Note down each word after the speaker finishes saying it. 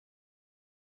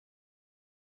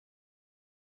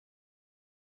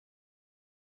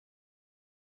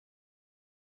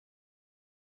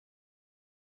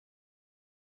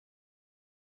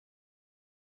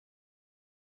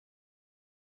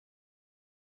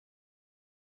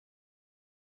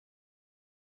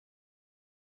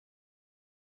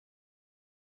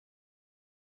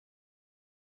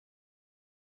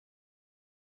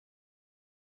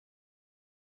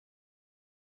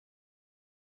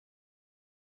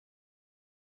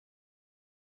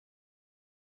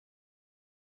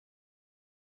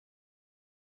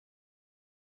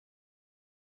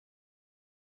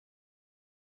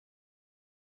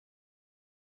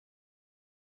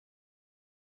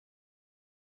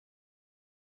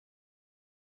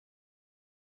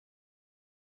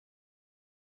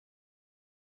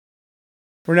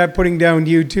We're not putting down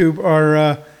YouTube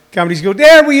or Comedy School.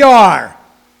 There we are.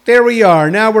 There we are.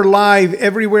 Now we're live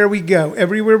everywhere we go.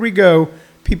 Everywhere we go,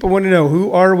 people want to know,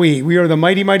 who are we? We are the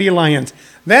Mighty Mighty Lions.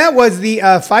 That was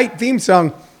the fight theme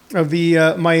song of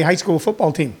the my high school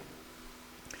football team,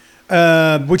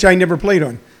 which I never played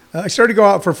on. I started to go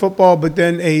out for football, but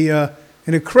then an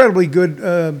incredibly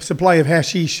good supply of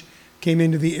hashish came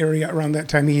into the area around that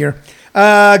time of year.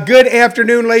 Good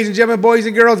afternoon, ladies and gentlemen, boys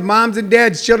and girls, moms and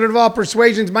dads, children of all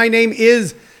persuasions. My name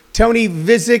is Tony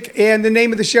Visick, and the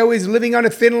name of the show is Living on a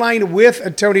Thin Line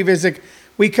with Tony Visick.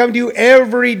 We come to you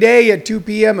every day at 2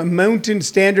 p.m. Mountain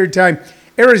Standard Time,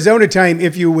 Arizona time,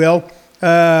 if you will,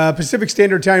 Pacific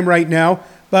Standard Time right now.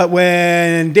 But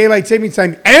when Daylight Savings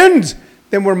Time ends,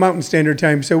 then we're Mountain Standard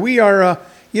Time. So we are,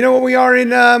 you know what we are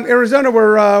in Arizona?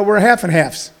 We're half and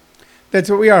halves. That's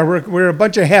what we are. We're a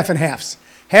bunch of half and halves.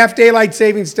 Half Daylight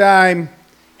Savings Time,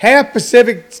 half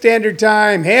Pacific Standard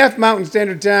Time, half Mountain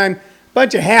Standard Time,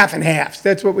 bunch of half and halves.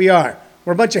 That's what we are.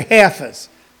 We're a bunch of halfers.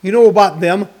 You know about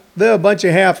them. They're a bunch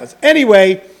of halfers.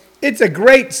 Anyway, it's a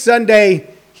great Sunday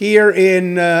here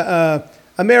in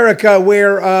America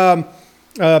where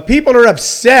people are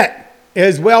upset,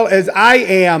 as well as I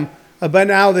am, about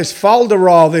now this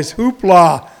falderall, this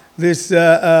hoopla, this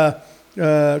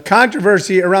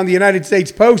controversy around the United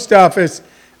States Post Office.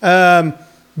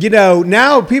 You know,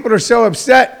 now people are so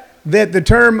upset that the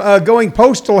term going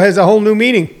postal has a whole new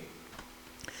meaning.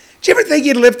 Did you ever think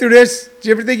you'd live through this? Did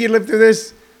you ever think you'd live through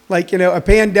this? Like, you know, a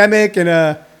pandemic and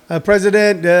a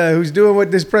president who's doing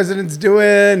what this president's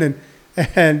doing,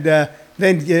 and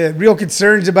then real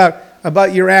concerns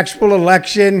about your actual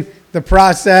election, the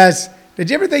process. Did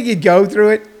you ever think you'd go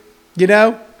through it? You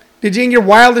know? Did you in your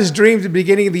wildest dreams at the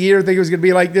beginning of the year think it was going to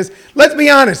be like this? Let's be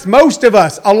honest. Most of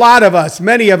us, a lot of us,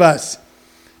 many of us,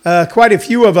 quite a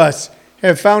few of us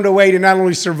have found a way to not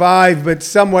only survive but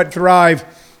somewhat thrive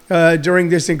during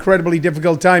this incredibly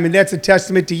difficult time. And that's a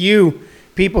testament to you,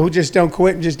 people who just don't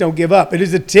quit and just don't give up. It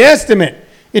is a testament.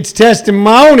 It's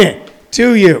testimony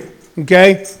to you.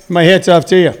 Okay? My hat's off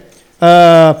to you.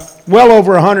 Well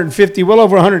over 150, well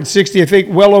over 160, I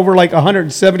think well over like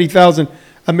 170,000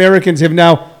 Americans have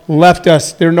now left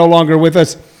us. They're no longer with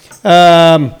us.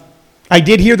 I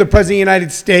did hear the President of the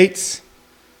United States,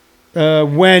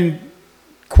 when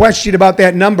questioned about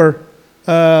that number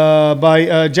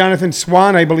by Jonathan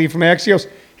Swan, I believe, from Axios,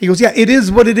 he goes, yeah, it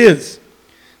is what it is.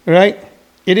 All right?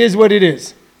 It is what it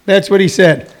is. That's what he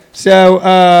said. So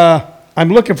I'm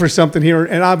looking for something here,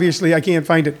 and obviously I can't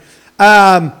find it.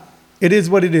 It is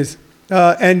what it is.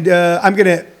 And I'm going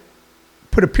to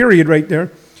put a period right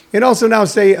there. And also now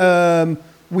say,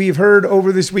 we've heard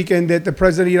over this weekend that the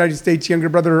President of the United States' younger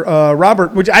brother,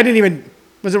 Robert, which I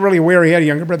wasn't really aware he had a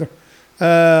younger brother,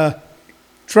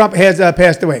 Trump has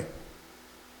passed away.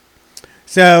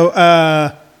 So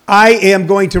I am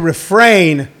going to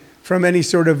refrain from any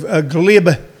sort of glib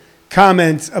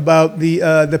comments about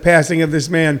the passing of this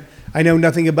man. I know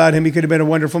nothing about him. He could have been a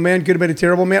wonderful man, could have been a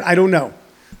terrible man. I don't know.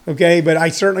 Okay, but I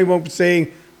certainly won't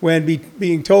say when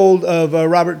being told of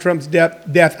Robert Trump's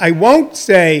death. I won't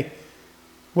say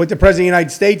what the President of the United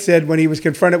States said when he was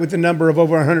confronted with the number of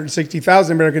over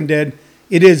 160,000 American dead.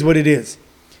 It is what it is,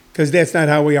 because that's not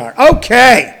how we are.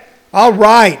 Okay, all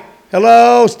right.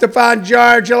 Hello, Stefan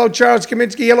George. Hello, Charles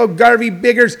Kaminsky. Hello, Garvey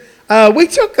Biggers. We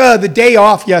took the day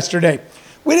off yesterday.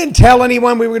 We didn't tell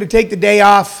anyone we were going to take the day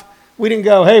off. We didn't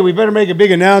go, hey, we better make a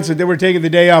big announcement that we're taking the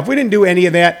day off. We didn't do any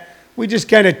of that. We just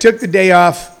kind of took the day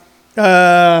off.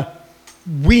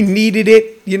 We needed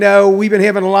it. You know, we've been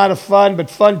having a lot of fun, but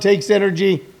fun takes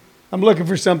energy. I'm looking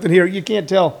for something here. You can't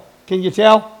tell. Can you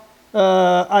tell?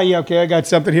 Yeah, okay, I got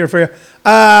something here for you.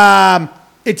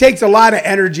 It takes a lot of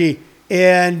energy.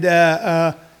 And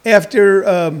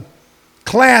after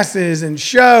classes and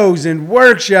shows and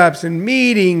workshops and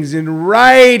meetings and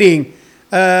writing,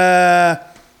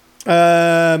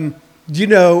 you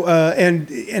know, and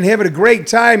having a great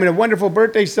time and a wonderful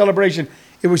birthday celebration,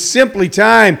 it was simply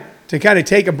time to kind of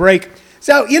take a break.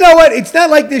 So, you know what? It's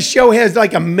not like this show has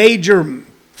like a major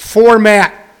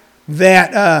format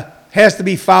that has to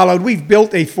be followed. We've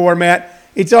built a format.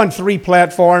 It's on 3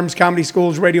 platforms,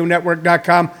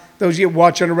 ComedySchoolsRadioNetwork.com. Those of you who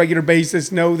watch on a regular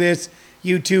basis know this.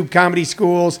 YouTube, Comedy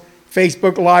Schools,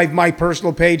 Facebook Live, my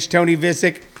personal page, Tony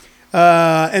Visick.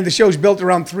 And the show's built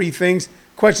around 3 things.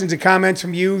 Questions and comments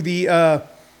from you, the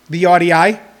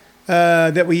audii,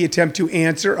 that we attempt to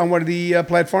answer on one of the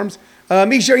platforms.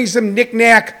 Me showing you some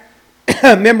knick-knack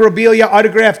memorabilia,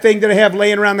 autograph thing that I have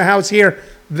laying around the house here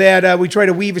that we try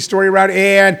to weave a story around,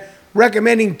 and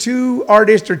recommending 2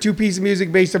 artists or 2 pieces of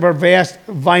music based on our vast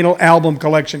vinyl album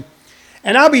collection.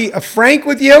 And I'll be frank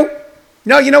with you.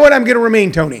 No, you know what? I'm going to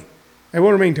remain Tony. I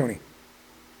will remain Tony.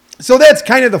 So that's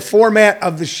kind of the format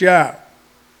of the show.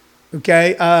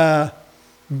 Okay?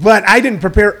 But I didn't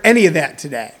prepare any of that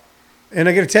today. And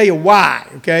I'm going to tell you why,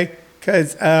 okay?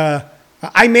 Because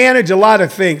I manage a lot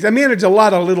of things. I manage a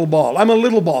lot of little ball. I'm a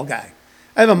little ball guy.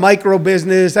 I have a micro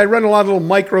business. I run a lot of little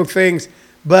micro things.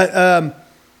 But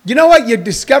you know what? You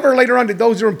discover later on that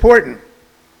those are important.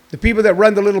 The people that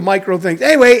run the little micro things.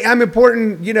 Anyway, I'm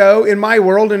important, in my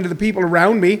world and to the people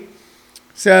around me.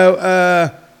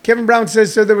 So Kevin Brown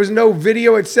says, so there was no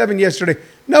video at 7 yesterday.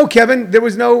 No, Kevin, there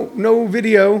was no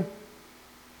video.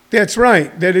 That's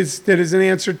right. That is an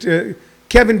answer to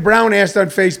Kevin Brown asked on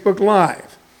Facebook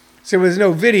Live. So there was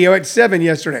no video at 7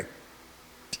 yesterday.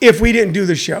 If we didn't do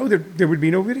the show, there would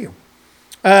be no video.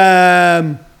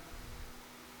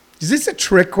 Is this a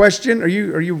trick question? Are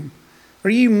you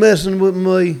messing with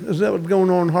me? Is that what's going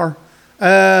on here?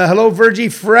 Hello, Virgie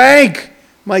Frank,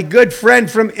 my good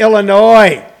friend from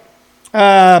Illinois.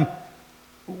 I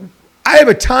have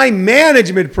a time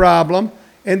management problem.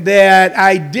 And that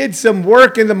I did some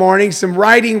work in the morning, some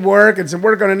writing work and some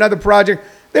work on another project.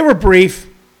 They were brief.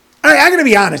 I'm going to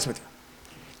be honest with you.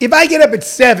 If I get up at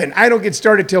 7, I don't get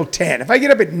started till 10. If I get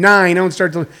up at 9, I don't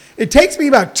start till... It takes me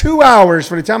about 2 hours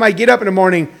from the time I get up in the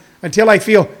morning until I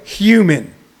feel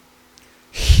human.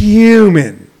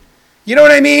 Human. You know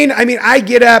what I mean? I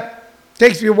get up,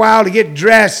 takes me a while to get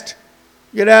dressed,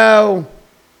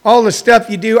 all the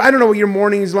stuff you do. I don't know what your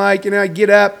morning's like. I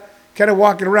get up, kind of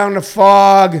walking around the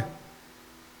fog,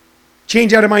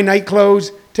 change out of my night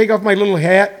clothes, take off my little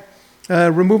hat,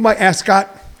 remove my ascot,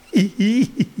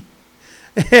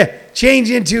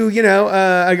 change into,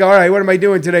 I go, all right, what am I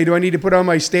doing today? Do I need to put on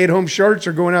my stay-at-home shorts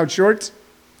or going out shorts?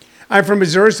 I'm from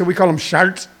Missouri, so we call them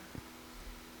shorts.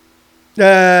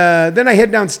 Then I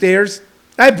head downstairs.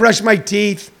 I brush my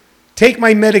teeth, take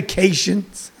my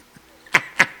medications.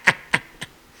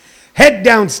 Head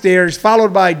downstairs,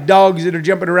 followed by dogs that are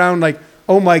jumping around like,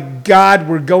 oh my God,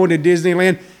 we're going to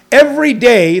Disneyland. Every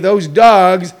day, those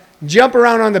dogs jump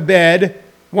around on the bed,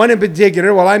 one in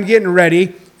particular, while I'm getting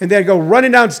ready, and then go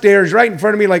running downstairs right in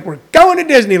front of me like we're going to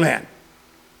Disneyland.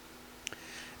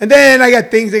 And then I got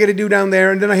things I got to do down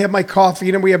there, and then I have my coffee,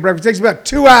 and then we have breakfast. It takes about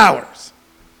 2 hours.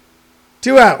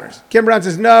 2 hours. Kim Brown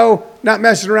says, no, not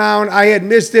messing around. I had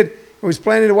missed it. I was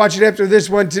planning to watch it after this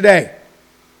one today.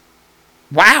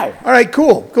 Wow. All right,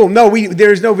 cool. No,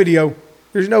 there's no video.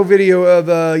 There's no video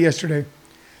of yesterday.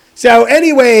 So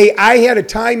anyway, I had a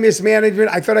time mismanagement.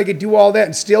 I thought I could do all that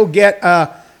and still get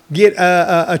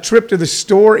a trip to the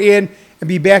store in and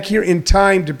be back here in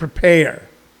time to prepare.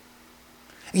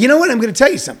 You know what? I'm going to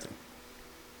tell you something.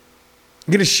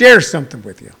 I'm going to share something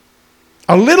with you.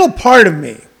 A little part of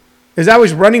me, as I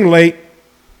was running late,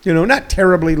 not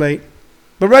terribly late,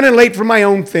 but running late for my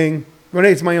own thing.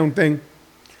 It's my own thing.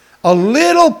 A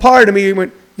little part of me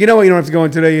went, you know what, you don't have to go in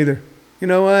today either. You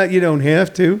know what, you don't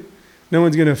have to. No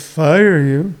one's going to fire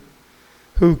you.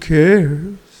 Who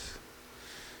cares?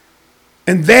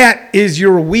 And that is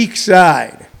your weak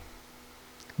side.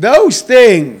 Those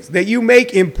things that you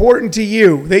make important to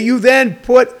you, that you then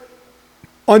put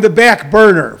on the back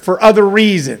burner for other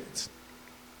reasons.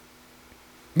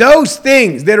 Those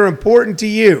things that are important to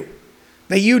you,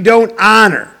 that you don't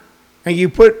honor, and you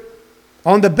put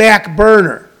on the back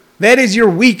burner. That is your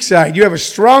weak side. You have a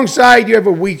strong side, you have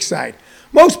a weak side.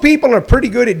 Most people are pretty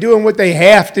good at doing what they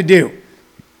have to do.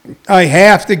 I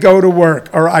have to go to work,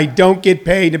 or I don't get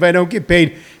paid. If I don't get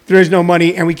paid, there is no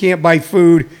money, and we can't buy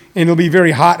food, and it'll be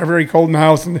very hot or very cold in the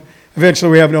house, and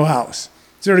eventually we have no house.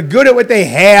 So they're good at what they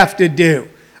have to do.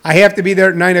 I have to be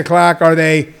there at 9 o'clock, or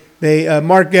they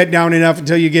mark that down enough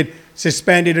until you get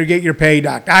suspended or get your pay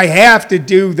docked. I have to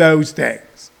do those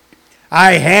things.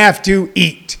 I have to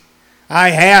eat.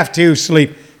 I have to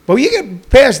sleep. But you get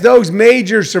past those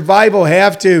major survival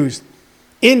have-tos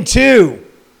into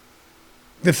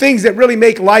the things that really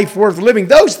make life worth living.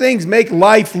 Those things make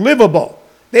life livable.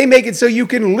 They make it so you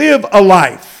can live a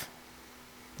life.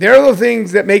 They're the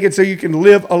things that make it so you can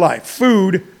live a life.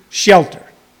 Food, shelter.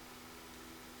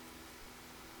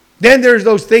 Then there's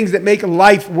those things that make a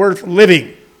life worth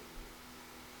living.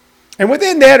 And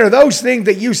within that are those things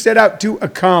that you set out to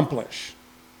accomplish.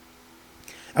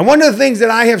 And one of the things that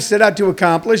I have set out to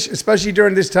accomplish, especially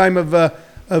during this time of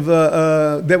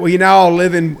that we now all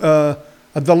live in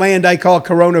of the land I call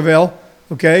Coronaville,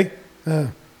 okay,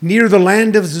 near the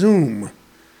land of Zoom,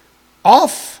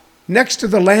 off next to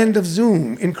the land of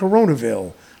Zoom in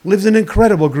Coronaville lives an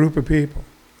incredible group of people.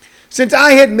 Since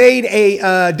I had made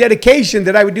a dedication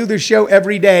that I would do this show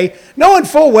every day, knowing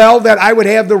full well that I would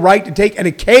have the right to take an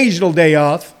occasional day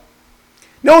off,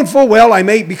 knowing full well I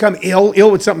may become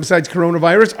ill with something besides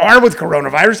coronavirus, or with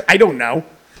coronavirus, I don't know.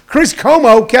 Chris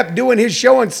Cuomo kept doing his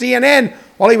show on CNN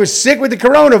while he was sick with the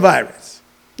coronavirus.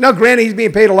 Now, granted, he's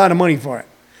being paid a lot of money for it.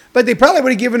 But they probably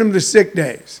would have given him the sick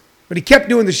days. But he kept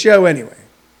doing the show anyway.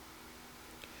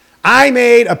 I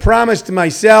made a promise to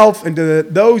myself and to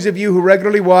those of you who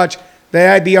regularly watch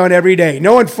that I'd be on every day,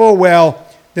 knowing full well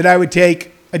that I would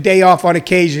take a day off on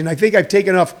occasion. I think I've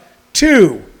taken off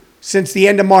 2 since the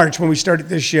end of March when we started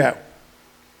this show.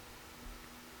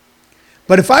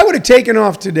 But if I would have taken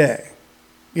off today,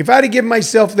 if I had to give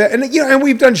myself that, and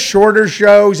we've done shorter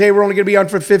shows. Hey, we're only going to be on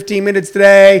for 15 minutes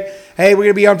today. Hey, we're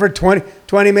going to be on for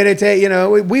 20 minutes. Hey,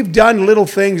 we've done little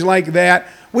things like that.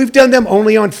 We've done them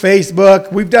only on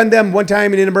Facebook. We've done them one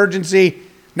time in an emergency.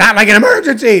 Not like an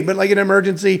emergency, but like an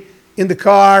emergency in the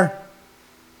car.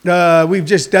 We've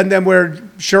just done them where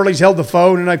Shirley's held the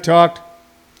phone and I've talked.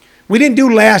 We didn't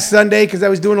do last Sunday because I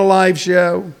was doing a live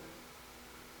show.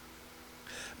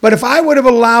 But if I would have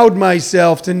allowed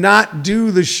myself to not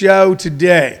do the show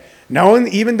today,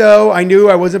 even though I knew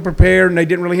I wasn't prepared and I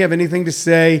didn't really have anything to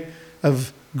say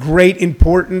of great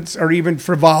importance or even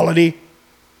frivolity,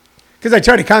 because I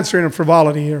try to concentrate on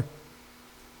frivolity here,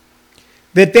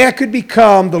 that could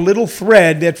become the little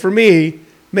thread that for me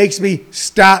makes me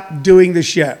stop doing the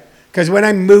show. Because when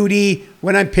I'm moody,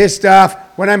 when I'm pissed off,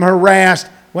 when I'm harassed,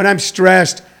 when I'm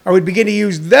stressed, I would begin to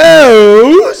use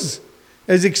those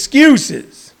as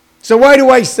excuses. So why do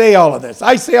I say all of this?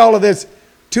 I say all of this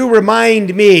to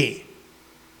remind me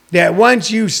that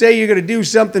once you say you're going to do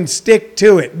something, stick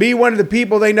to it. Be one of the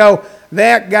people they know,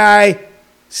 that guy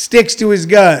sticks to his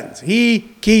guns. He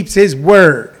keeps his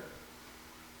word.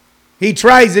 He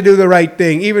tries to do the right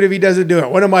thing, even if he doesn't do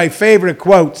it. One of my favorite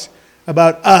quotes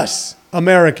about us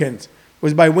Americans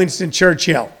was by Winston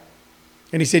Churchill.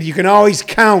 And he said, you can always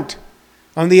count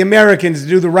on the Americans to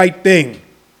do the right thing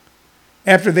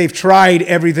after they've tried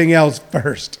everything else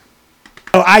first.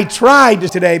 So I tried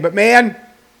today, but man,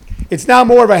 it's now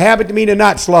more of a habit to me to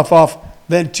not slough off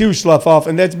than to slough off,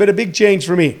 and that's been a big change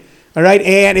for me, all right?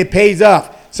 And it pays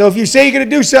off. So if you say you're going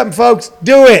to do something, folks,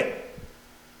 do it.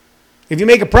 If you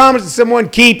make a promise to someone,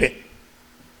 keep it.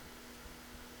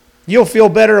 You'll feel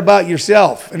better about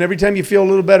yourself, and every time you feel a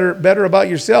little better about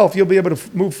yourself, you'll be able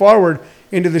to move forward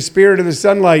into the spirit of the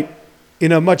sunlight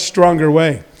in a much stronger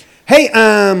way. Hey,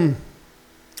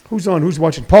 who's on? Who's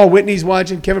watching? Paul Whitney's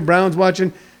watching. Kevin Brown's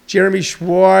watching. Jeremy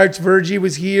Schwartz. Virgie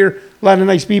was here. A lot of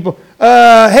nice people.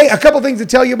 Hey, a couple things to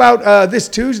tell you about this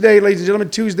Tuesday, ladies and gentlemen.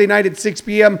 Tuesday night at 6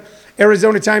 p.m.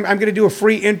 Arizona time. I'm going to do a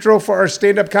free intro for our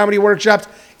stand-up comedy workshops.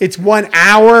 It's 1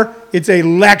 hour. It's a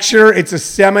lecture. It's a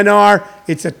seminar.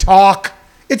 It's a talk.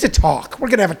 It's a talk. We're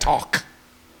going to have a talk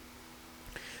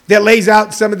that lays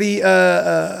out some of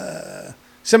the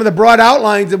broad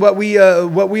outlines of what we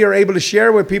are able to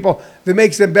share with people that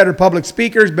makes them better public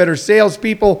speakers, better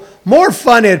salespeople, more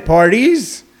fun at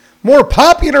parties, more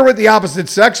popular with the opposite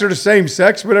sex or the same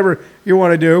sex, whatever you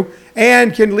want to do,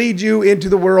 and can lead you into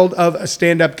the world of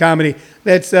stand-up comedy.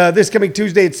 That's this coming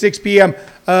Tuesday at 6 p.m.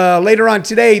 Later on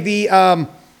today, the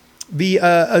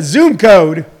Zoom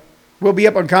code will be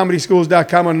up on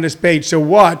comedyschools.com on this page, so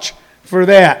watch for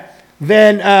that.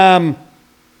 Then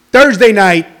Thursday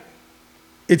night,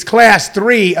 it's class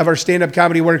 3 of our stand-up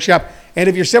comedy workshop. And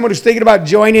if you're someone who's thinking about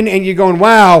joining and you're going,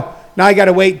 wow, now I got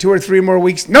to wait 2 or 3 more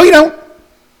weeks. No, you don't.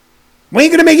 We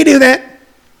ain't going to make you do that.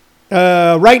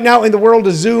 Right now in the world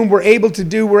of Zoom, we're able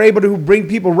to bring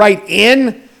people right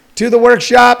in to the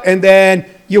workshop, and then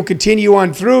you'll continue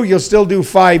on through. You'll still do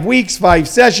 5 weeks, 5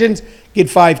 sessions, get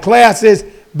 5 classes.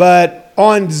 But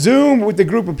on Zoom, with the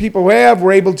group of people we have,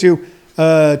 we're able to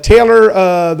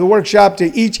tailor the workshop to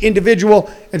each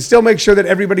individual and still make sure that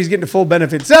everybody's getting the full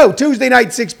benefit. So Tuesday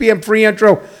night, 6 p.m. free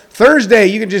intro. Thursday,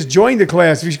 you can just join the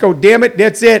class. If you just go, damn it,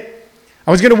 that's it.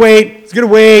 I was going to wait. Going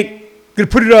to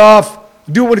put it off.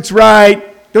 Do it when it's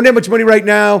right. Don't have much money right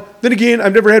now. Then again,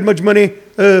 I've never had much money.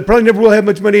 Probably never will have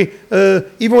much money.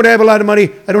 Even when I have a lot of money,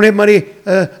 I don't have money.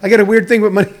 I got a weird thing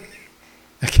with money.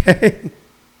 Okay?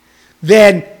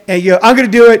 Then, I'm going to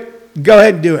do it. Go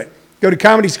ahead and do it. Go to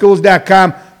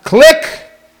comedyschools.com. Click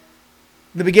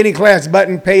the beginning class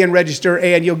button, pay and register,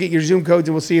 and you'll get your Zoom codes,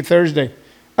 and we'll see you Thursday.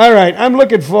 All right, I'm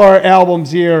looking for albums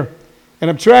here, and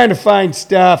I'm trying to find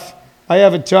stuff I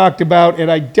haven't talked about,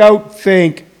 and I don't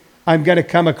think I'm going to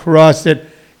come across it.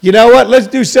 You know what? Let's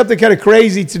do something kind of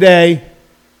crazy today.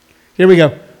 Here we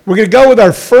go. We're going to go with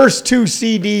our first 2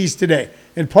 CDs today.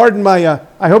 And pardon my,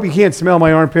 I hope you can't smell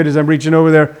my armpit as I'm reaching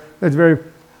over there.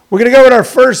 We're going to go with our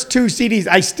first 2 CDs.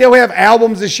 I still have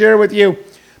albums to share with you,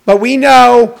 but we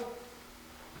know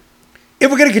if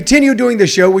we're going to continue doing the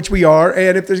show, which we are,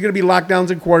 and if there's going to be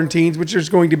lockdowns and quarantines, which there's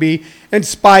going to be, and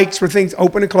spikes where things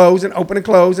open and close and open and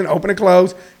close and open and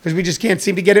close because we just can't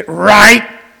seem to get it right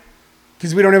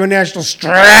because we don't have a national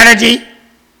strategy.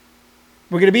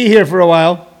 We're going to be here for a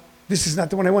while. This is not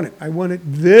the one I wanted. I wanted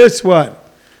this one.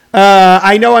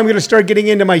 I know I'm going to start getting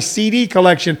into my CD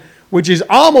collection, which is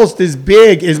almost as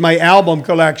big as my album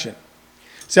collection.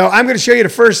 So I'm going to show you the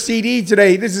first CD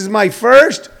today. This is my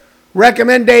first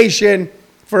recommendation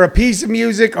for a piece of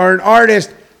music or an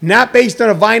artist not based on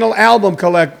a vinyl album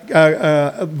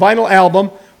vinyl album.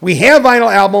 We have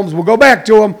vinyl albums. We'll go back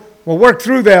to them. We'll work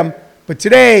through them. But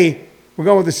today, we're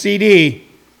going with a CD,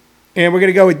 and we're going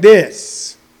to go with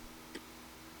this.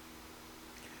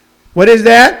 What is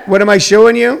that? What am I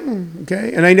showing you?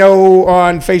 Okay, and I know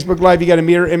on Facebook Live you got a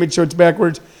mirror image, so it's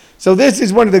backwards. So this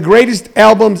is one of the greatest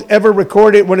albums ever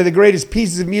recorded, one of the greatest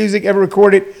pieces of music ever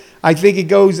recorded. I think it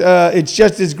goes, it's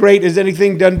just as great as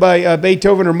anything done by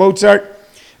Beethoven or Mozart.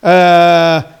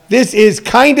 This is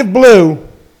Kind of Blue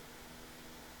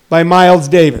by Miles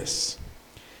Davis.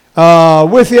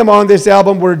 With him on this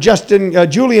album were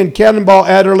Julian Cannonball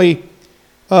Adderley,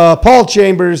 Paul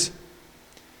Chambers,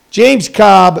 James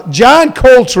Cobb, John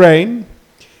Coltrane,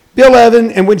 Bill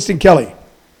Evans, and Winston Kelly.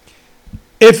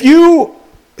 If you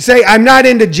say, I'm not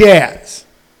into jazz,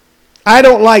 I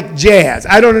don't like jazz,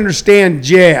 I don't understand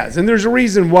jazz, and there's a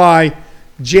reason why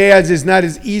jazz is not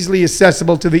as easily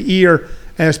accessible to the ear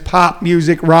as pop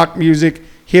music, rock music,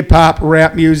 hip-hop,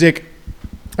 rap music.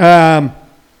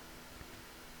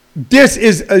 This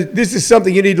is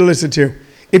something you need to listen to.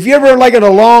 If you ever like on a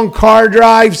long car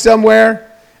drive somewhere,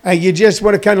 and you just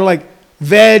want to kind of like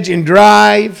veg and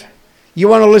drive, you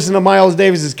want to listen to Miles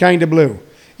Davis's Kind of Blue.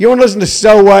 You want to listen to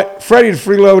So What, Freddie the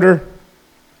Freeloader,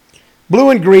 Blue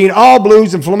and Green, all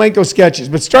blues and flamenco sketches.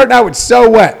 But starting out with So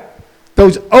What,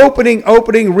 those opening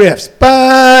riffs.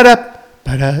 Ba-da,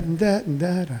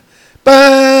 ba-da-da-da-da,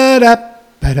 ba-da,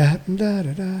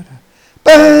 ba-da-da-da-da,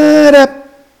 ba-da.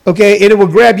 Okay, and it will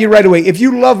grab you right away. If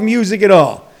you love music at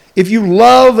all, if you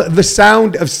love the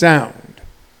sound of sound,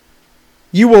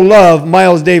 you will love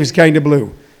Miles Davis Kind of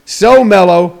Blue. So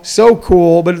mellow, so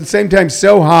cool, but at the same time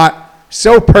so hot,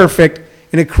 so perfect,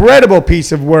 an incredible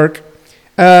piece of work.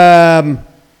 Miles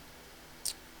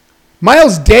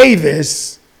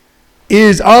Davis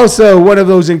is also one of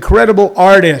those incredible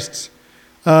artists,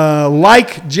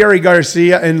 like Jerry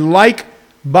Garcia and like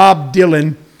Bob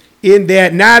Dylan, in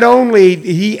that not only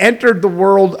he entered the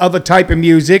world of a type of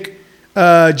music,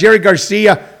 Jerry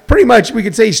Garcia, pretty much we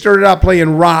could say he started out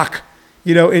playing rock,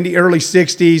 in the early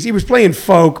 60s. He was playing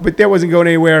folk, but that wasn't going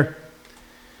anywhere.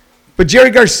 But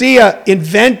Jerry Garcia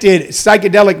invented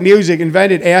psychedelic music,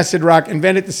 invented acid rock,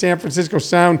 invented the San Francisco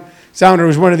Sounder,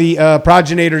 was one of the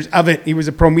progenitors of it. He was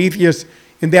a Prometheus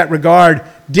in that regard.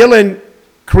 Dylan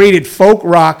created folk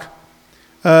rock,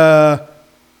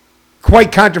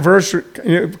 quite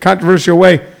controversial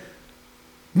way.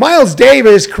 Miles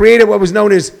Davis created what was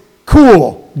known as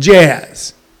cool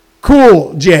jazz.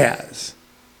 Cool jazz.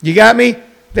 You got me?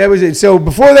 That was it. So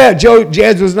before that,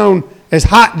 jazz was known as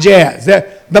hot jazz.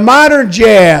 The modern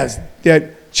jazz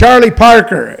that Charlie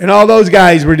Parker and all those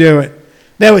guys were doing,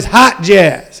 that was hot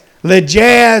jazz. The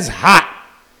jazz hot.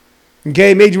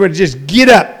 Okay? Made you want to just get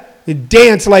up and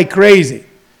dance like crazy.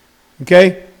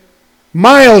 Okay?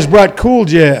 Miles brought cool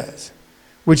jazz,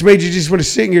 which made you just want to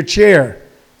sit in your chair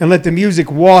and let the music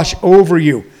wash over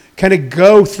you, kind of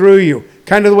go through you,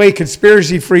 kind of the way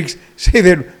conspiracy freaks say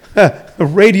that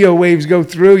radio waves go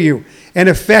through you and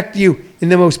affect you in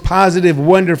the most positive,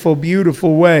 wonderful,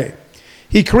 beautiful way.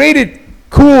 He created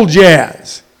cool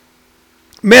jazz.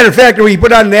 Matter of fact, he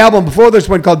put out an album before this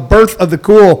one called Birth of the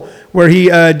Cool, where he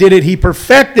did it. He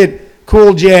perfected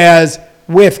cool jazz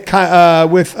with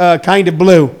Kind of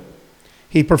Blue.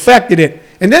 He perfected it.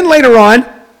 And then later on,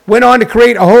 went on to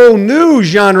create a whole new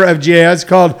genre of jazz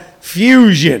called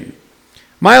fusion.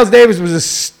 Miles Davis was a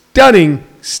stunning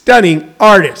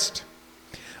artist.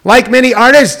 Like many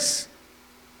artists,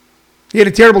 he had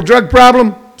a terrible drug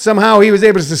problem. Somehow he was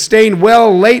able to sustain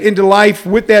well late into life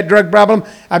with that drug problem.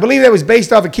 I believe that was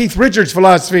based off of Keith Richards'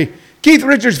 philosophy. Keith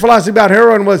Richards' philosophy about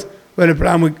heroin was, well, the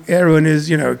problem with heroin is,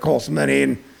 it costs money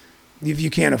and if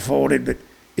you can't afford it, but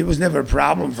it was never a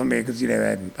problem for me because,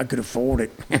 I could afford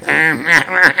it.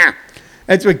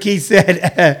 That's what Keith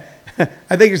said.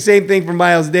 I think the same thing for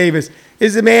Miles Davis.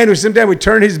 Is a man who sometimes would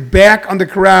turn his back on the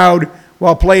crowd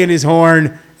while playing his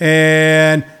horn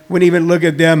and wouldn't even look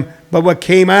at them. But what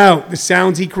came out, the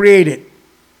sounds he created,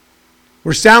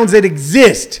 were sounds that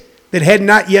exist that had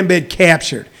not yet been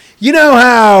captured. You know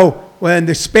how when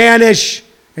the Spanish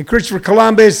and Christopher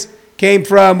Columbus came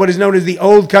from what is known as the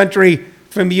old country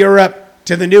from Europe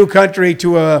to the new country,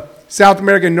 to South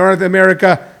America, North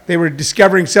America. They were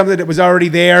discovering something that was already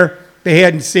there they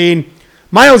hadn't seen.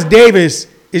 Miles Davis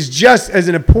is just as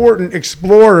an important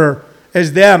explorer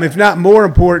as them, if not more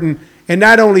important. And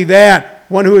not only that,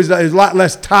 one who is a lot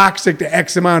less toxic to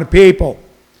X amount of people.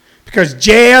 Because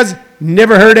jazz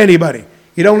never hurt anybody.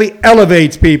 It only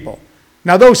elevates people.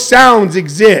 Now, those sounds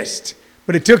exist,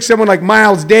 but it took someone like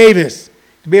Miles Davis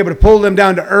to be able to pull them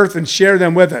down to earth and share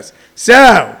them with us.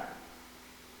 So,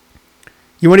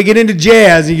 you want to get into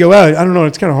jazz, and you go, well, I don't know,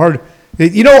 it's kind of hard.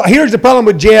 You know, here's the problem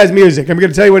with jazz music. I'm going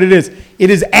to tell you what it is. It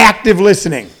is active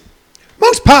listening.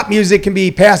 Most pop music can be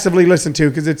passively listened to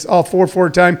because it's all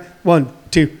 4/4 time. 1,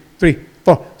 2, 3,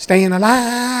 4. Staying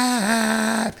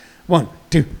alive. 1,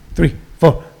 2, 3,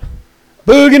 4.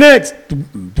 Boogie Nights.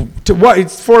 What?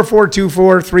 It's 4/4,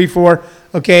 2/4, 3/4.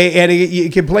 Okay, and you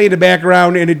can play in the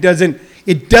background, and it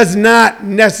does not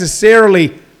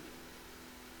necessarily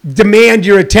demand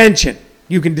your attention.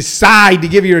 You can decide to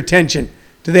give your attention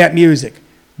to that music.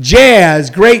 Jazz,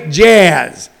 great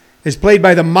jazz, is played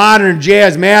by the modern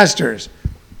jazz masters.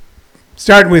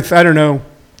 Starting with, I don't know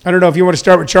if you want to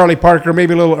start with Charlie Parker,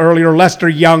 maybe a little earlier, Lester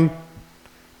Young,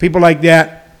 people like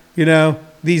that, you know.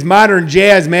 These modern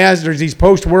jazz masters, these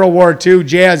post-World War II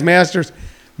jazz masters,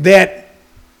 that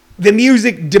the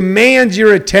music demands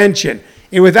your attention.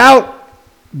 And without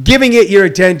giving it your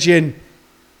attention,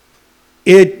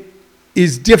 it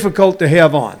is difficult to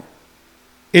have on.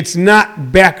 It's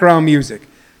not background music.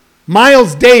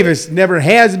 Miles Davis never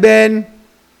has been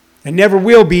and never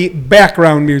will be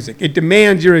background music. It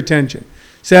demands your attention.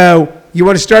 So you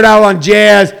want to start out on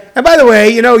jazz. And by the way,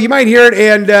 you know, you might hear it,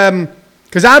 and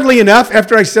because oddly enough,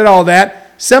 after I said all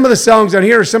that, some of the songs on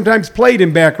here are sometimes played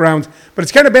in backgrounds, but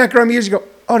it's kind of background music. You go,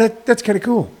 oh, that's kind of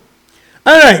cool.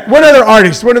 All right, one other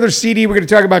artist, one other CD we're going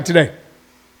to talk about today.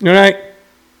 All right.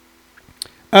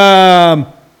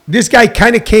 This guy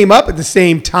kind of came up at the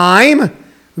same time.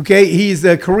 Okay, his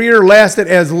career lasted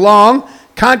as long,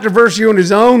 controversial in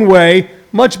his own way,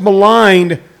 much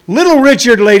maligned. Little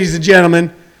Richard, ladies and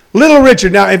gentlemen. Little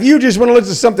Richard. Now, if you just want to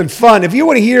listen to something fun, if you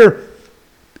want to hear,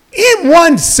 in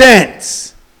one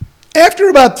sense, after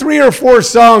about 3 or 4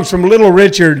 songs from Little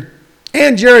Richard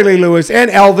and Jerry Lee Lewis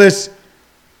and Elvis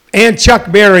and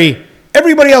Chuck Berry,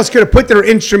 everybody else could have put their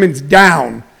instruments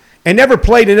down and never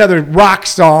played another rock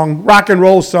and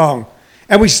roll song.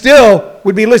 And we still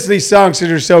would be listening to these songs because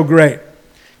they're so great.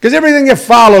 Because everything that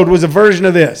followed was a version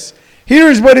of this.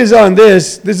 Here's what is on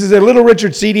this. This is a Little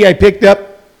Richard CD I picked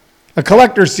up, a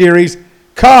collector series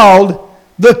called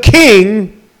The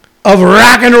King of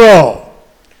Rock and Roll.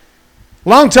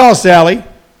 Long Tall Sally,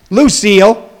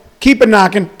 Lucille, Keep It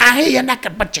Knockin', I hear you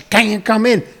knockin', but you can't come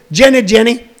in.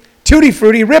 Jenny, Tutti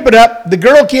Frutti, Rip It Up, The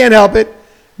Girl Can't Help It,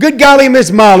 Good Golly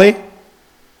Miss Molly.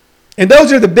 And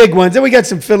those are the big ones. Then we got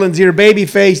some fill-ins here.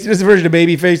 Babyface. This is a version of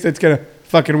Babyface. That's kind of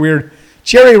fucking weird.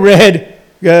 Cherry Red,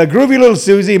 Groovy Little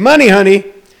Susie, Money Honey,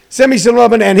 Semi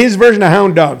Sullivan, and his version of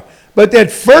Hound Dog. But that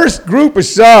first group of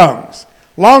songs,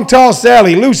 Long Tall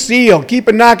Sally, Lucille, Keep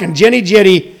It Knockin',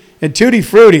 Jenny, and Tutti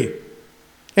Frutti,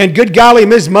 and Good Golly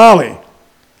Miss Molly,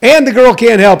 and The Girl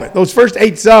Can't Help It. Those first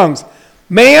 8 songs.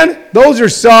 Man, those are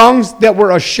songs that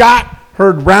were a shot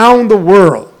heard round the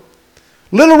world.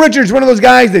 Little Richard's one of those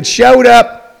guys that showed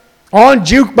up on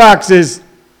jukeboxes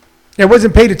and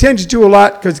wasn't paid attention to a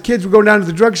lot because kids would go down to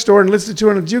the drugstore and listen to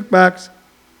it on the jukebox.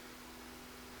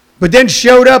 But then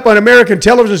showed up on American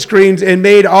television screens and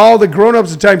made all the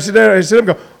grown-ups at the time sit there and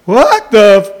go, what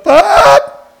the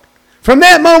fuck? From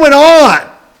that moment on,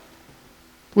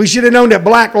 we should have known that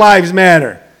Black Lives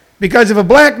Matter. Because if a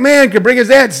black man could bring us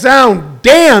that sound,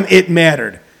 damn, it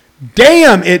mattered.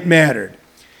 Damn, it mattered.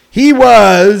 He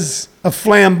was a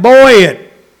flamboyant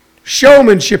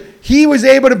showmanship. He was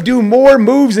able to do more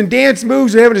moves and dance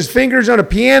moves and having his fingers on a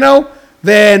piano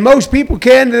than most people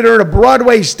can that are in a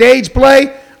Broadway stage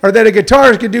play or that a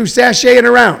guitarist could do sashaying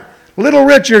around. Little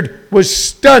Richard was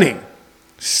stunning.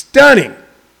 Stunning.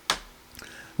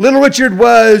 Little Richard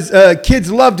was,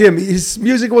 kids loved him. His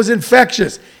music was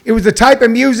infectious. It was the type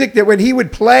of music that when he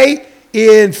would play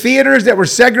in theaters that were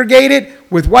segregated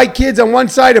with white kids on one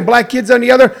side and black kids on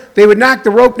the other, they would knock the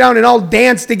rope down and all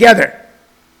dance together.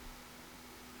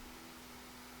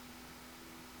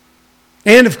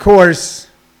 And of course,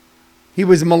 he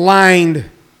was maligned.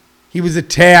 He was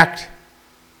attacked.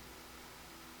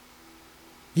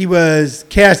 He was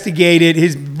castigated.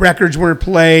 His records weren't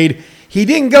played. He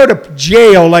didn't go to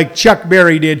jail like Chuck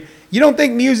Berry did. You don't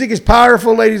think music is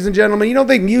powerful, ladies and gentlemen? You don't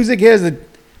think music has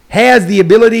the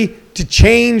ability to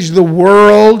change the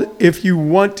world if you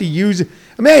want to use it?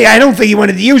 I mean, I don't think he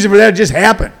wanted to use it, but that just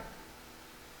happened.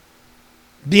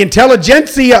 The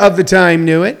intelligentsia of the time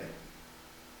knew it.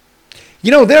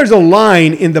 You know, there's a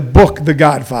line in the book, The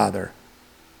Godfather,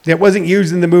 that wasn't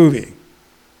used in the movie,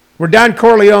 where Don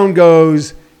Corleone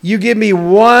goes, you give me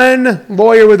one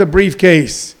lawyer with a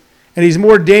briefcase, and he's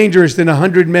more dangerous than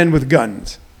 100 men with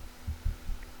guns.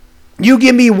 You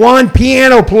give me one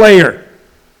piano player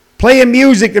playing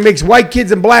music that makes white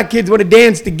kids and black kids want to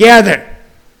dance together,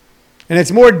 and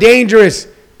it's more dangerous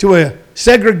to a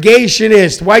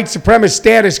segregationist, white supremacist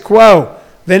status quo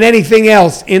than anything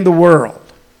else in the world.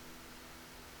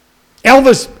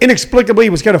 Elvis inexplicably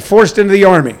was kind of forced into the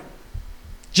army.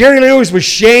 Jerry Lewis was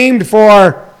shamed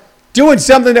for doing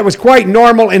something that was quite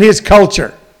normal in his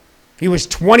culture. He was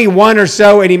 21 or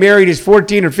so, and he married his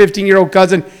 14 or 15-year-old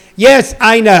cousin. Yes,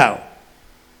 I know.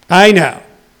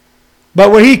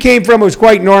 But where he came from was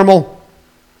quite normal,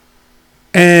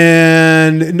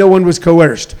 and no one was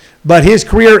coerced. But his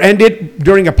career ended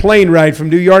during a plane ride from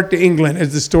New York to England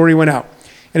as the story went out,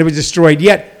 and it was destroyed.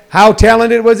 Yet, how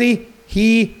talented was he?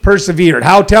 He persevered.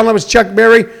 How talented was Chuck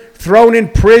Berry? Thrown in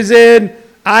prison,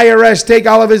 IRS take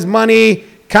all of his money,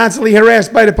 constantly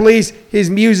harassed by the police. His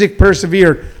music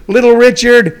persevered. Little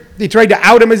Richard, they tried to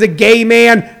out him as a gay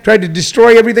man, tried to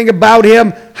destroy everything about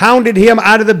him, hounded him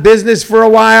out of the business for a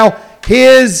while.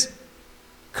 His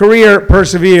career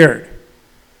persevered.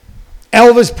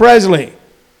 Elvis Presley,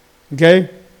 okay,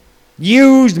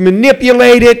 used,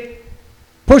 manipulated,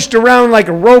 pushed around like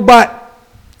a robot,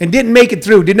 and didn't make it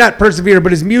through, did not persevere,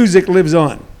 but his music lives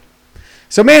on.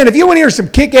 So, man, if you want to hear some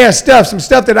kick-ass stuff, some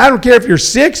stuff that I don't care if you're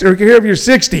 6 or if you're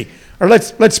 60, or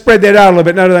let's spread that out a little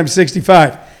bit now that I'm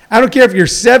 65. I don't care if you're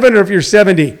 7 or if you're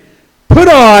 70. Put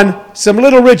on some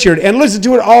Little Richard and listen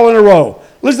to it all in a row.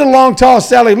 Listen to Long Tall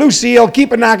Sally, Lucille,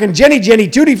 Keep It Knockin', Jenny,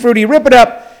 Tutti Frutti, Rip It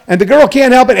Up, and The Girl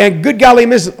Can't Help It, and Good Golly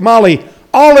Miss Molly,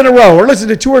 all in a row. Or listen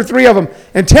to 2 or 3 of them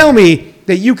and tell me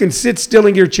that you can sit still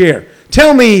in your chair.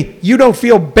 Tell me you don't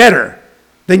feel better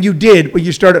than you did when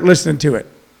you started listening to it.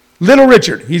 Little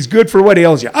Richard, he's good for what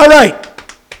ails you. All right,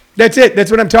 that's it.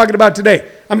 That's what I'm talking about today.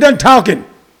 I'm done talking.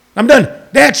 I'm done.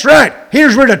 That's right.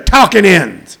 Here's where the talking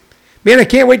ends. Man, I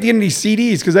can't wait to get into these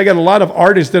CDs because I got a lot of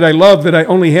artists that I love that I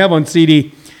only have on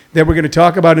CD that we're going to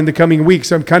talk about in the coming weeks.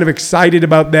 So I'm kind of excited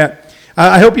about that.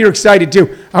 I hope you're excited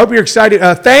too. I hope you're excited.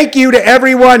 Thank you to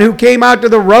everyone who came out to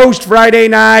the roast Friday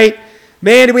night.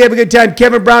 Man, did we have a good time.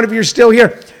 Kevin Brown, if you're still here,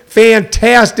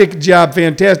 fantastic job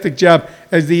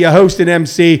as the host and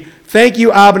MC. Thank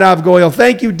you, Abhinav Goyal.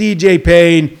 Thank you, DJ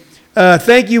Payne.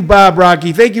 Thank you, Bob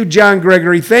Rocky. Thank you, John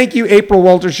Gregory. Thank you, April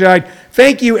Walterscheid.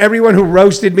 Thank you, everyone who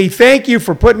roasted me. Thank you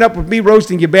for putting up with me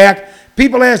roasting you back.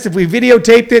 People asked if we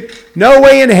videotaped it. No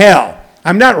way in hell.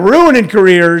 I'm not ruining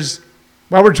careers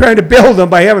while we're trying to build them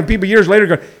by having people years later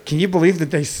go, can you believe that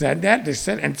they said that? They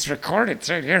said, and it's recorded. It's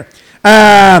right here.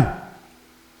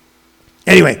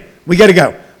 Anyway, we got to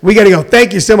go.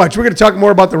 Thank you so much. We're going to talk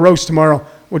more about the roast tomorrow.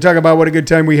 We'll talk about what a good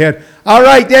time we had. All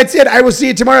right, that's it. I will see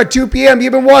you tomorrow at 2 p.m.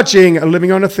 You've been watching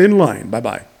Living on a Thin Line.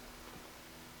 Bye-bye.